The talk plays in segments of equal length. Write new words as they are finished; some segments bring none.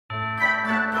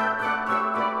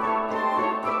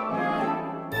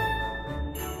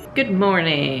Good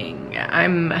morning.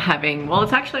 I'm having, well,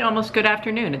 it's actually almost good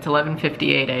afternoon. It's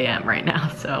 11:58 a.m. right now,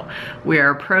 so we are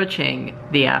approaching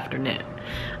the afternoon.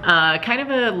 Kind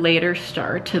of a later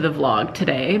start to the vlog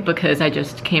today because I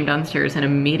just came downstairs and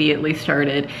immediately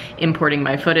started importing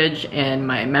my footage, and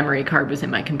my memory card was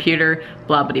in my computer,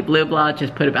 blah bitty blah blah,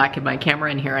 just put it back in my camera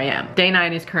and here I am. Day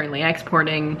 9 is currently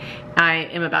exporting. I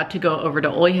am about to go over to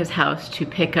Olya's house to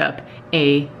pick up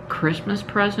a Christmas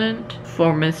present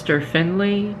for Mr.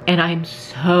 Finley, and I'm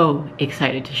so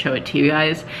excited to show it to you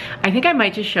guys. I think I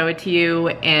might just show it to you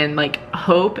and like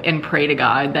hope and pray to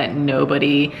God that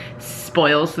nobody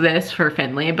spoils this for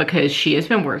Finley, because she has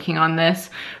been working on this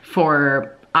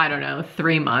for, I don't know,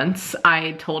 3 months.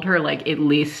 I told her like at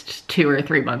least 2 or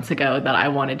 3 months ago that I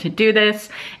wanted to do this,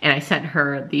 and I sent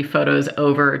her the photos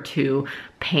over to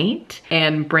paint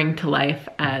and bring to life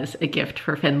as a gift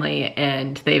for Finley,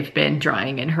 and they've been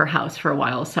drying in her house for a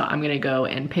while, so I'm gonna go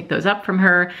and pick those up from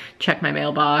her, check my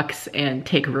mailbox, and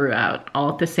take Rue out all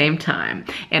at the same time.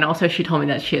 And also she told me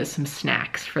that she has some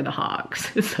snacks for the hogs,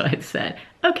 so I said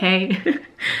okay.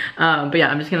 But yeah,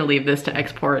 I'm just gonna leave this to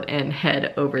export and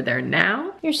head over there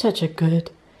now. You're such a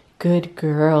good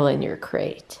girl in your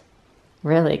crate.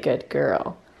 Really good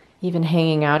girl. Even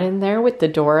hanging out in there with the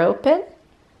door open.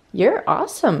 You're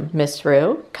awesome, Miss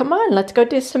Rue. Come on, let's go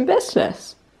do some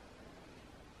business.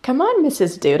 Come on,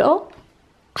 Mrs. Doodle.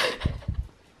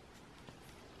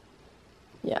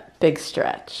 Yeah, big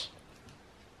stretch.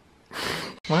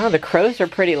 Wow, the crows are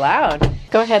pretty loud.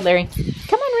 Go ahead, Larry.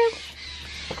 Come on, Rue.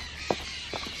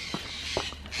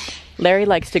 Larry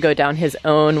likes to go down his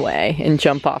own way and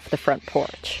jump off the front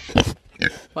porch.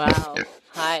 Wow.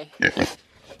 Hi.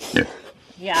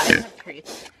 Yeah, I have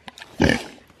treats.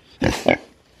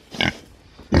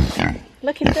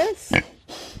 Look at this.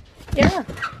 Yeah.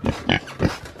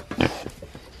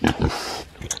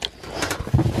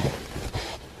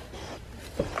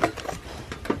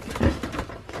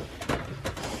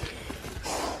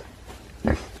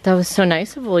 That was so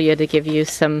nice of Olya to give you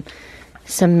some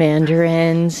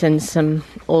mandarins and some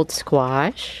old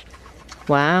squash.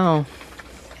 Wow.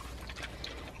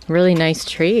 Really nice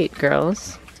treat,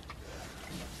 girls.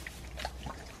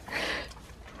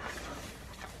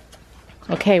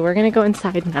 Okay, we're gonna go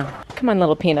inside now. Come on,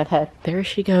 little peanut head. There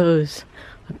she goes.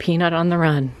 A peanut on the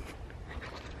run.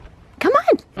 Come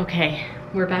on! Okay,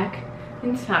 we're back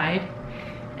inside,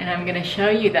 and I'm gonna show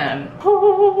you them.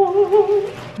 Oh,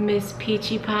 Miss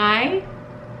Peachy Pie.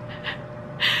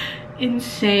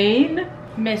 Insane.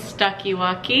 Miss Ducky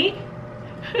Wucky.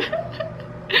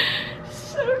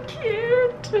 So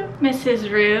cute.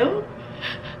 Mrs. Rue.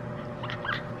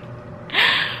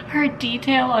 Her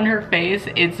detail on her face,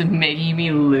 it's making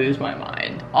me lose my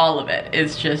mind. All of it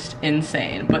is just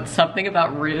insane. But something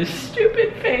about Rue's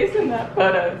stupid face in that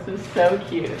photo is just so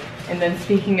cute. And then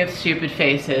speaking of stupid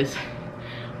faces,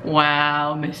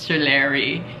 wow, Mr.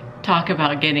 Larry. Talk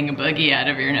about getting a boogie out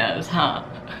of your nose, huh?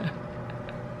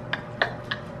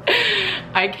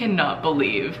 I cannot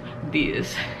believe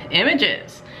these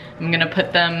images. I'm gonna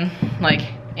put them like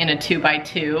in a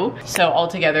 2x2. So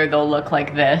altogether they'll look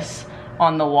like this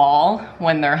on the wall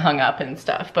when they're hung up and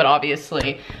stuff, but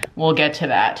obviously we'll get to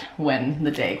that when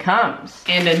the day comes.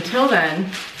 And until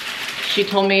then, she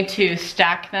told me to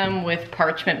stack them with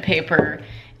parchment paper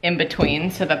in between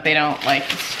so that they don't like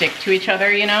stick to each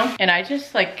other, you know? And I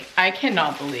just like, I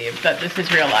cannot believe that this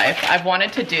is real life. I've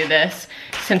wanted to do this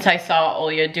since I saw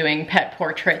Olya doing pet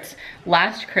portraits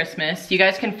last Christmas. You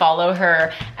guys can follow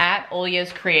her at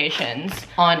Olya's Creations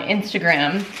on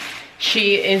Instagram.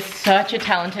 She is such a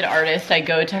talented artist. I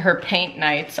go to her paint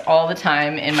nights all the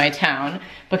time in my town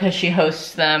because she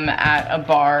hosts them at a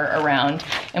bar around,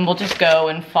 and we'll just go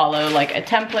and follow like a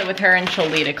template with her, and she'll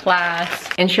lead a class.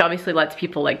 And she obviously lets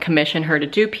people like commission her to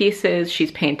do pieces. She's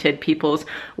painted people's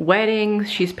weddings.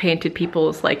 She's painted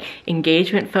people's like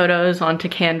engagement photos onto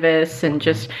canvas and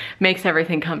just makes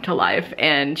everything come to life.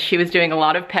 And she was doing a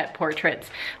lot of pet portraits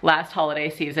last holiday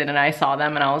season, and I saw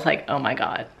them and I was like, oh my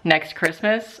God, next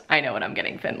Christmas, I know what I'm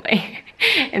getting Finley.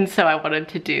 And so I wanted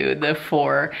to do the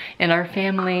 4 in our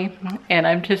family, and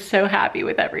I'm just so happy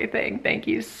with everything. Thank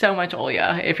you so much,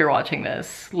 Olya, if you're watching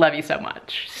this. Love you so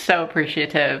much. So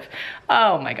appreciative.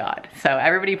 Oh my God. So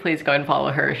everybody please go and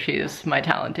follow her. She's my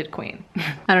talented queen.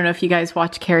 I don't know if you guys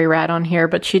watch Carrie Rad on here,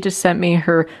 but she just sent me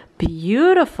her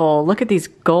beautiful, look at these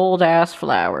gold ass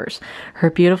flowers.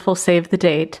 Her beautiful save the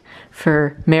date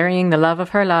for marrying the love of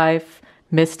her life,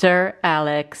 Mr.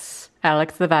 Alex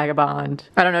Alex the Vagabond.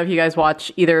 I don't know if you guys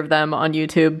watch either of them on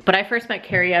YouTube, but I first met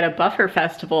Carrie at a buffer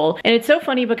festival. And it's so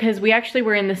funny because we actually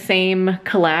were in the same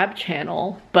collab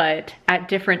channel, but at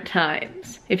different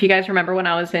times. If you guys remember when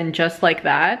I was in Just Like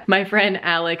That, my friend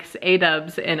Alex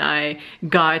A-Dubs and I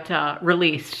got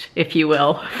released, if you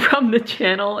will, from the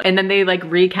channel. And then they like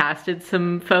recasted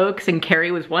some folks and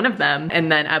Carrie was one of them.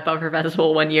 And then at Buffer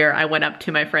Festival one year, I went up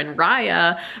to my friend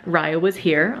Raya. Raya was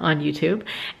here on YouTube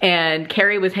and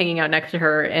Carrie was hanging out next to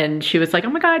her and she was like, oh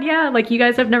my God, yeah, like you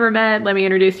guys have never met, let me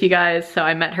introduce you guys. So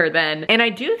I met her then. And I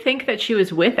do think that she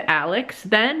was with Alex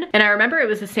then. And I remember it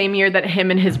was the same year that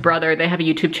him and his brother, they have a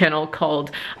YouTube channel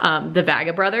called the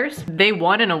Vaga Brothers. They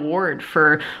won an award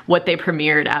for what they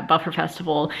premiered at Buffer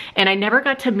Festival. And I never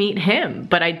got to meet him,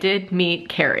 but I did meet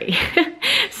Carrie.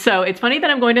 So it's funny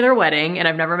that I'm going to their wedding and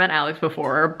I've never met Alex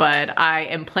before, but I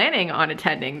am planning on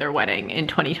attending their wedding in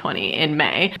 2020 in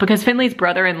May because Finley's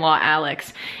brother-in-law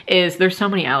Alex is, there's so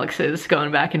many Alexes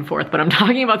going back and forth, but I'm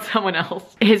talking about someone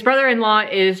else. His brother-in-law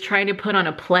is trying to put on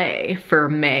a play for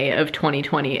May of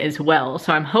 2020 as well.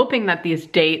 So I'm hoping that these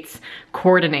dates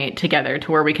coordinate together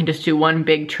to where we can just do one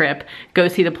big trip, go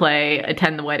see the play,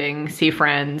 attend the wedding, see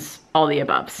friends, all the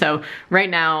above. So right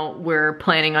now we're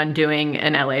planning on doing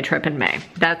an LA trip in May.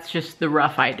 That's just the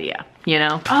rough idea, you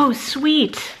know? Oh,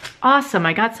 sweet. Awesome,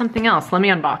 I got something else. Let me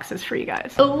unbox this for you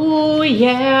guys. Oh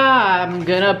yeah, I'm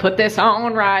gonna put this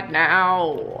on right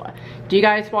now. Do you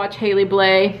guys watch Haley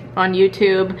Blay on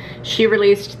YouTube? She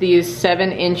released these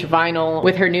 7-inch vinyl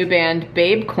with her new band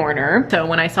Babe Corner. So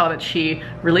when I saw that she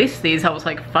released these, I was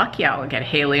like, fuck yeah, I'll get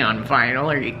Haley on vinyl.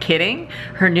 Are you kidding?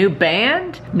 Her new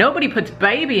band? Nobody puts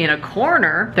baby in a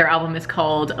corner. Their album is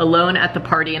called Alone at the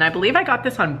Party, and I believe I got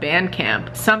this on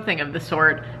Bandcamp, something of the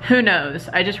sort. Who knows?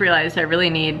 I just realized I really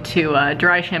need to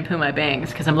dry shampoo my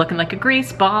bangs because I'm looking like a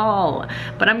grease ball.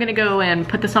 But I'm gonna go and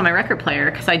put this on my record player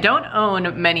because I don't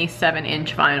own many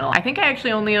 7-inch vinyl. I think I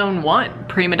actually only own one,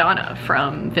 Prima Donna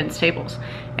from Vince Staples.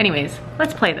 Anyways,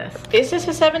 let's play this. Is this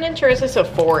a 7-inch or is this a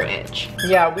 4-inch?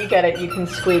 Yeah, we get it. You can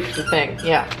squeak the thing.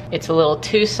 Yeah. It's a little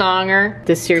 2-songer.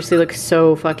 This seriously looks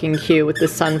so fucking cute with the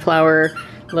sunflower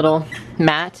little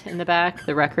mat in the back,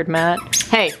 the record mat.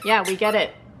 Hey, yeah, we get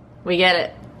it. We get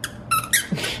it.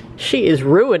 She is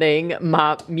ruining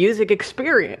my music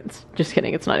experience. Just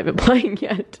kidding, it's not even playing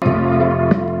yet.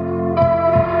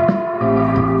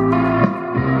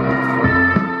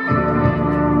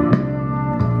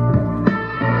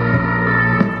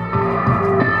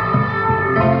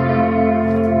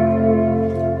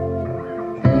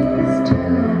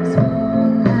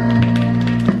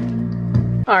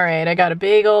 All right, I got a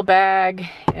big old bag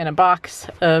and a box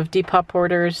of Depop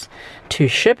orders to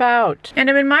ship out. And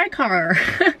I'm in my car.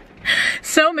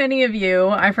 So many of you,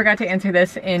 I forgot to answer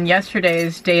this in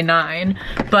yesterday's day 9,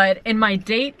 but in my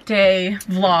date day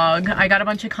vlog, I got a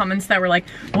bunch of comments that were like,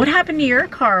 what happened to your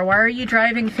car? Why are you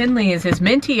driving Finley's? Is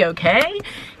Minty okay?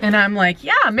 And I'm like,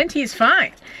 yeah, Minty's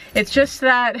fine. It's just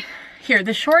that, here,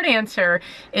 the short answer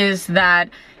is that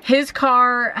his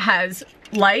car has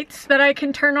lights that I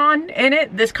can turn on in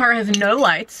it. This car has no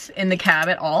lights in the cab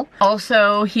at all.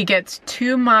 Also, he gets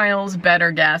 2 miles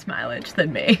better gas mileage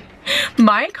than me.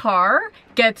 My car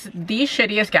gets the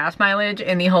shittiest gas mileage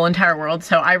in the whole entire world,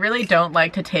 so I really don't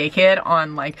like to take it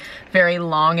on like very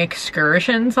long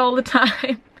excursions all the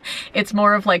time. It's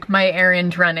more of like my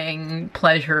errand running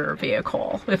pleasure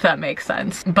vehicle, if that makes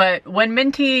sense. But when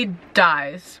Minty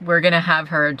dies, we're gonna have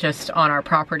her just on our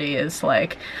property as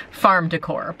like farm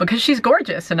decor because she's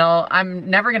gorgeous and I'm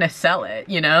never gonna sell it,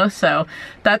 you know? So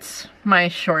that's my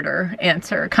shorter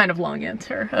answer, kind of long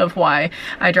answer of why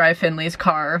I drive Finley's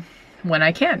car when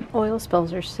I can. Oil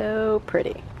spills are so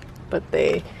pretty, but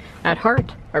they at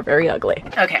heart are very ugly.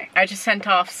 Okay, I just sent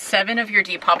off 7 of your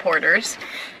Depop orders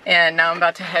and now I'm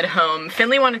about to head home.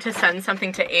 Finley wanted to send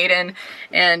something to Aiden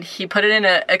and he put it in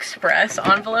an express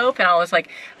envelope and I was like,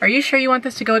 are you sure you want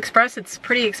this to go express? It's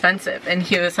pretty expensive. And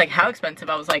he was like, how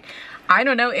expensive? I was like, I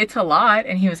don't know, it's a lot.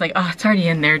 And he was like, oh, it's already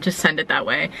in there, just send it that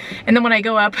way. And then when I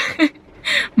go up,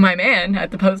 my man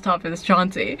at the post office,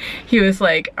 Chauncey, he was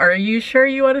like, are you sure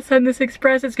you want to send this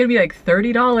express? It's gonna be like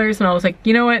 $30. And I was like,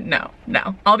 you know what? No.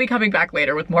 I'll be coming back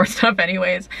later with more stuff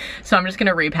anyways. So I'm just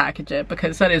gonna repackage it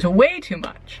because that is way too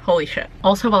much. Holy shit.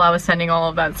 Also, while I was sending all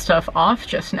of that stuff off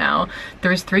just now,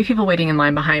 there was 3 people waiting in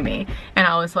line behind me. And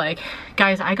I was like,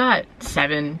 guys, I got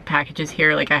 7 packages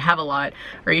here. Like, I have a lot.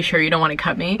 Are you sure you don't want to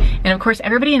cut me? And of course,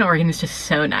 everybody in Oregon is just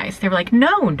so nice. They were like,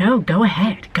 no, go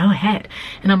ahead.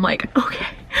 And I'm like, okay.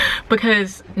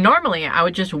 Because normally I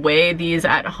would just weigh these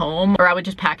at home or I would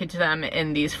just package them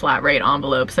in these flat rate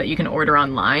envelopes that you can order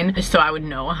online. So I would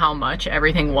know how much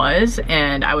everything was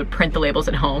and I would print the labels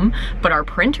at home, but our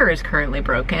printer is currently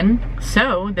broken.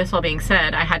 So this all being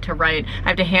said, I have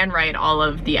to hand write all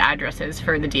of the addresses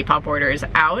for the Depop orders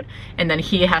out, and then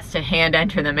he has to hand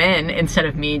enter them in instead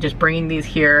of me just bringing these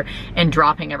here and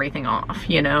dropping everything off,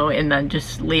 you know, and then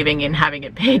just leaving and having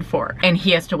it paid for. And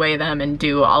he has to weigh them and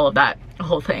do all of that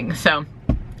whole thing. So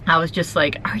I was just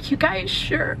like, are you guys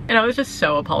sure? And I was just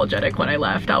so apologetic when I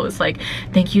left. I was like,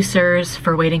 thank you, sirs,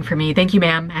 for waiting for me. Thank you,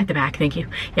 ma'am, at the back, thank you.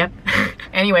 Yep.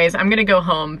 Anyways, I'm gonna go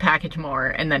home, package more,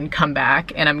 and then come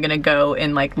back, and I'm gonna go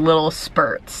in like little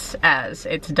spurts as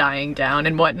it's dying down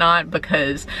and whatnot,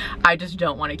 because I just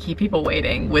don't wanna keep people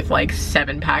waiting with like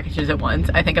 7 packages at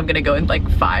once. I think I'm gonna go in like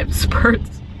 5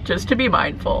 spurts, just to be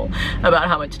mindful about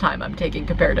how much time I'm taking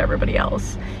compared to everybody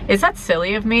else. Is that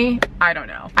silly of me? I don't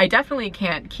know. I definitely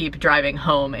can't keep driving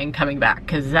home and coming back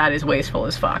because that is wasteful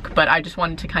as fuck. But I just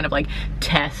wanted to kind of like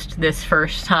test this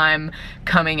first time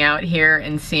coming out here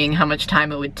and seeing how much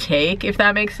time it would take, if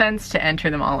that makes sense, to enter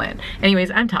them all in.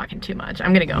 Anyways, I'm talking too much.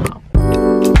 I'm gonna go home.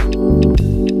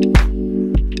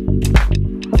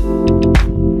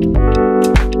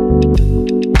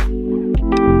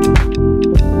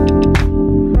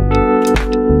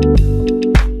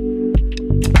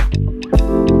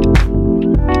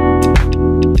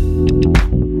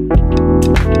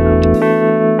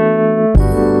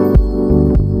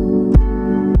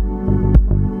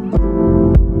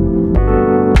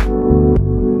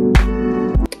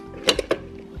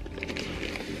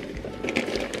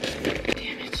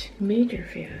 Major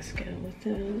fiasco with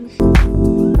those.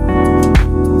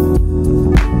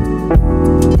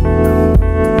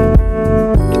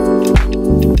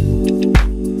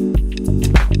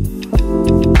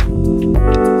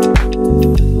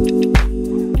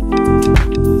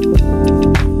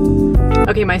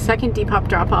 Okay, my second Depop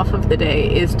drop off of the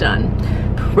day is done.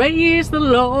 Praise the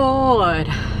Lord.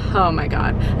 Oh my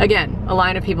God. Again, a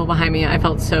line of people behind me. I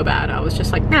felt so bad. I was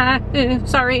just like,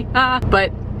 sorry,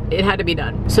 but it had to be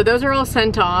done. So those are all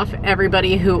sent off,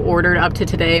 everybody who ordered up to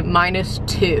today, minus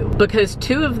 2. Because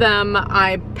 2 of them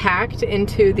I packed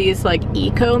into these like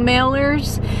eco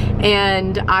mailers,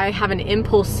 and I have an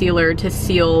impulse sealer to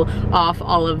seal off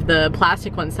all of the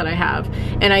plastic ones that I have.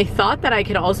 And I thought that I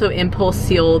could also impulse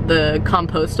seal the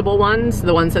compostable ones,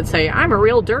 the ones that say, I'm a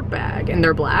real dirtbag, and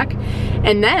they're black.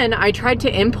 And then I tried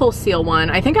to impulse seal one,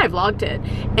 I think I vlogged it,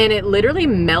 and it literally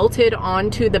melted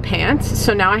onto the pants.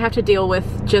 So now I have to deal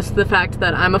with just the fact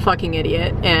that I'm a fucking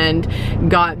idiot and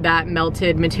got that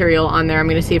melted material on there. I'm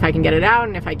gonna see if I can get it out,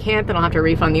 and if I can't, then I'll have to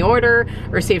refund the order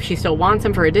or see if she still wants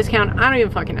them for a discount. I don't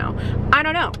even fucking know. I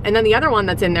don't know. And then the other one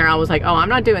that's in there, I was like, oh, I'm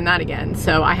not doing that again.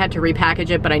 So I had to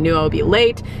repackage it, but I knew I would be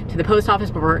late to the post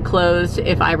office before it closed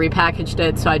if I repackaged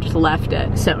it, so I just left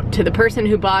it. So to the person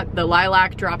who bought the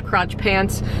lilac drop crotch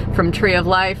pants from Tree of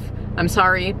Life, I'm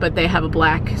sorry, but they have a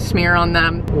black smear on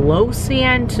them. Lo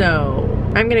siento.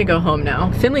 I'm gonna go home now.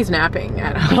 Finley's napping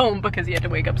at home because he had to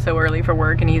wake up so early for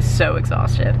work and he's so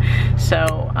exhausted.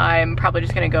 So I'm probably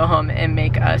just gonna go home and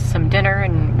make us some dinner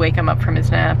and wake him up from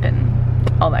his nap and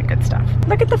all that good stuff.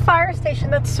 Look at the fire station,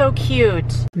 that's so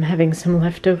cute. I'm having some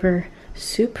leftover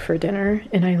soup for dinner,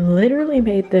 and I literally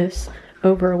made this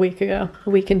over a week ago, a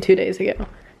week and 2 days ago.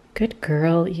 Good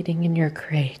girl, eating in your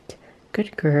crate.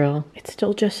 Good girl. It's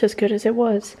still just as good as it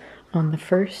was on the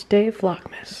first day of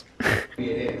Vlogmas. It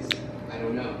is. I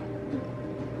don't know.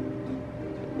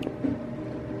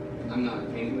 I'm not a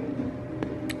penguin.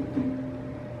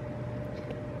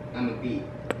 I'm a bee.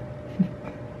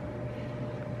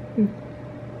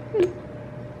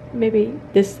 Maybe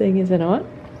this thing isn't on?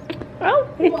 Oh,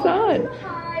 it's on.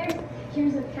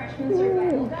 Here's a freshman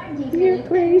survival guide detailing You're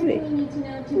crazy. everything you need to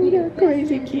know to be You're the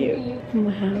crazy best cute. version of you.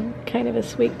 Wow, kind of a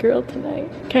sweet girl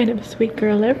tonight. Kind of a sweet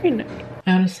girl every night.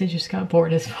 I honestly just got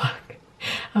bored as fuck.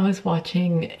 I was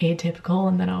watching Atypical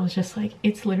and then I was just like,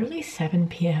 it's literally 7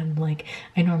 p.m. Like,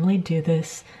 I normally do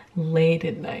this late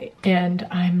at night, and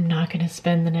I'm not gonna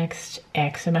spend the next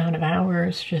X amount of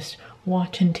hours just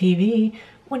watching TV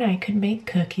when I could make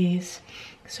cookies.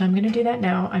 So I'm gonna do that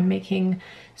now. I'm making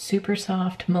super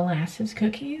soft molasses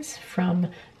cookies from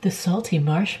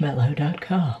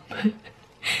thesaltymarshmallow.com.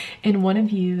 And one of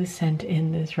you sent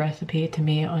in this recipe to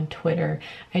me on Twitter.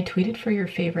 I tweeted for your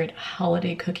favorite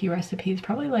holiday cookie recipes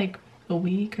probably like a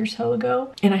week or so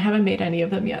ago, and I haven't made any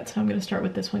of them yet, so I'm gonna start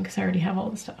with this one because I already have all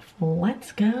the stuff.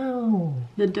 Let's go.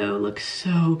 The dough looks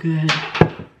so good.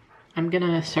 I'm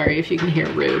gonna, sorry if you can hear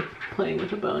Rude playing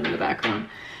with a bone in the background.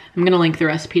 I'm gonna link the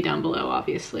recipe down below,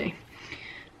 obviously,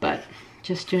 but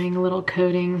just doing a little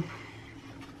coating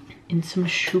in some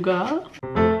sugar.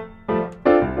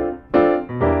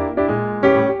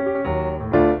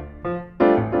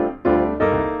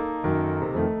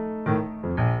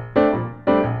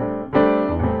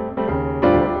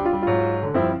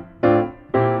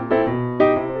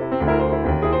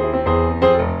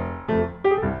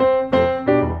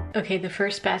 Okay, the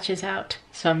first batch is out,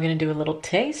 so I'm gonna do a little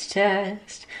taste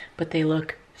test, but they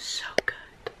look so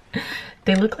good.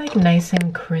 They look like nice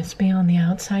and crispy on the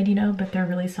outside, you know, but they're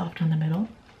really soft on the middle.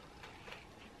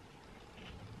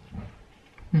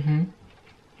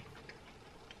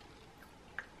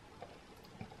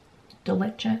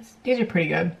 Delicious. These are pretty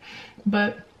good,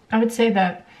 but I would say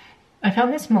that I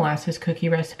found this molasses cookie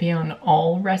recipe on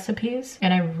all recipes,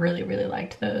 and I really, really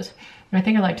liked those. And I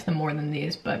think I liked them more than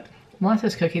these, but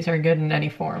molasses cookies are good in any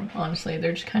form, honestly.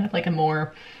 They're just kind of like a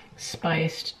more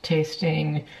spiced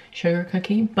tasting sugar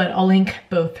cookie, but I'll link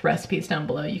both recipes down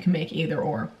below. You can make either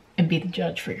or and be the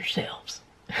judge for yourselves.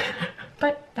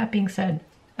 But that being said,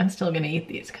 I'm still gonna eat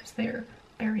these because they're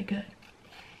very good.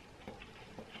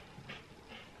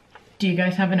 Do you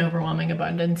guys have an overwhelming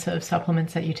abundance of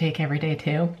supplements that you take every day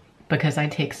too? Because I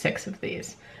take 6 of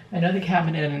these. I know the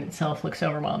cabinet in itself looks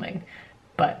overwhelming,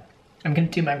 but I'm gonna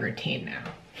do my routine now.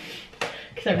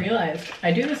 Because I realized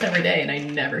I do this every day and I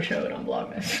never show it on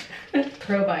Vlogmas.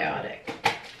 Probiotic,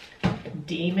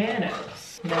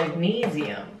 D-mannose,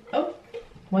 magnesium. Oh,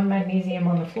 1 magnesium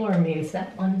on the floor means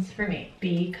that one's for me.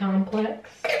 B-complex,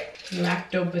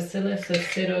 lactobacillus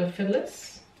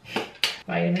acidophilus,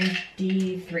 vitamin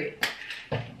D3.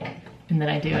 And then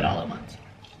I do it all at once.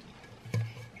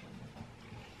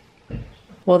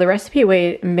 Well, the recipe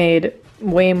made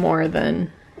way more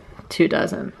than 2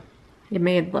 dozen. It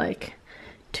made like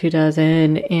 2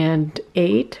 dozen and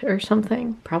 8 or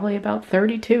something. Probably about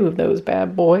 32 of those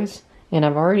bad boys. And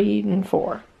I've already eaten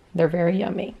 4. They're very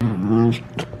yummy. Yeah,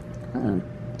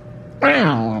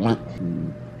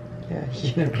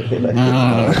 you never really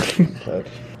like it.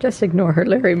 Just ignore her,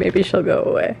 Larry. Maybe she'll go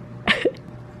away.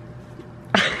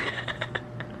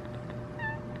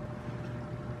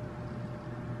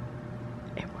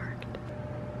 It worked.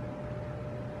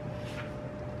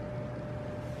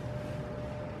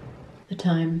 The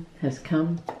time has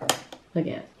come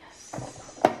again.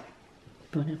 Yes.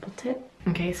 Bon appetit.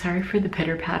 Okay, sorry for the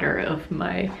pitter patter of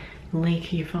my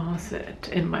leaky faucet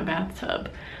in my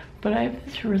bathtub, but I have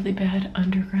this really bad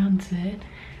underground zit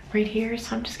right here,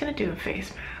 so I'm just gonna do a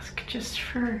face mask just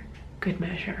for good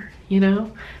measure, you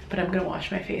know? But I'm gonna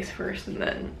wash my face first and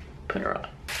then put her on.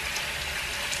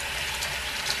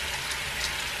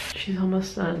 She's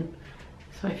almost done,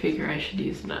 so I figure I should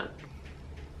use it up.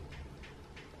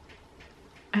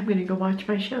 I'm gonna go watch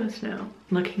my shows now,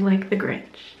 looking like the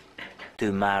Grinch.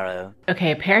 Tomorrow.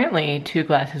 Okay, apparently 2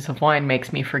 glasses of wine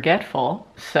makes me forgetful,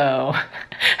 so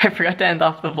I forgot to end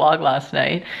off the vlog last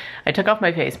night. I took off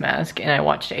my face mask and I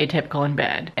watched Atypical in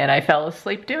bed, and I fell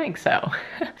asleep doing so.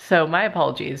 So my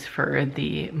apologies for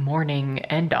the morning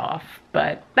end off,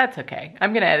 but that's okay.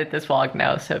 I'm gonna edit this vlog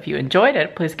now, so if you enjoyed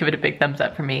it, please give it a big thumbs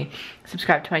up for me.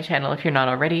 Subscribe to my channel if you're not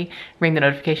already. Ring the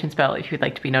notifications bell if you'd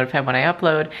like to be notified when I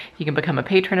upload. You can become a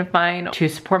patron of mine to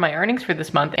support my earnings for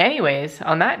this month. Anyways,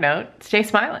 on that note, stay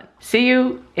smiling. See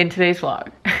you in today's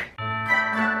vlog.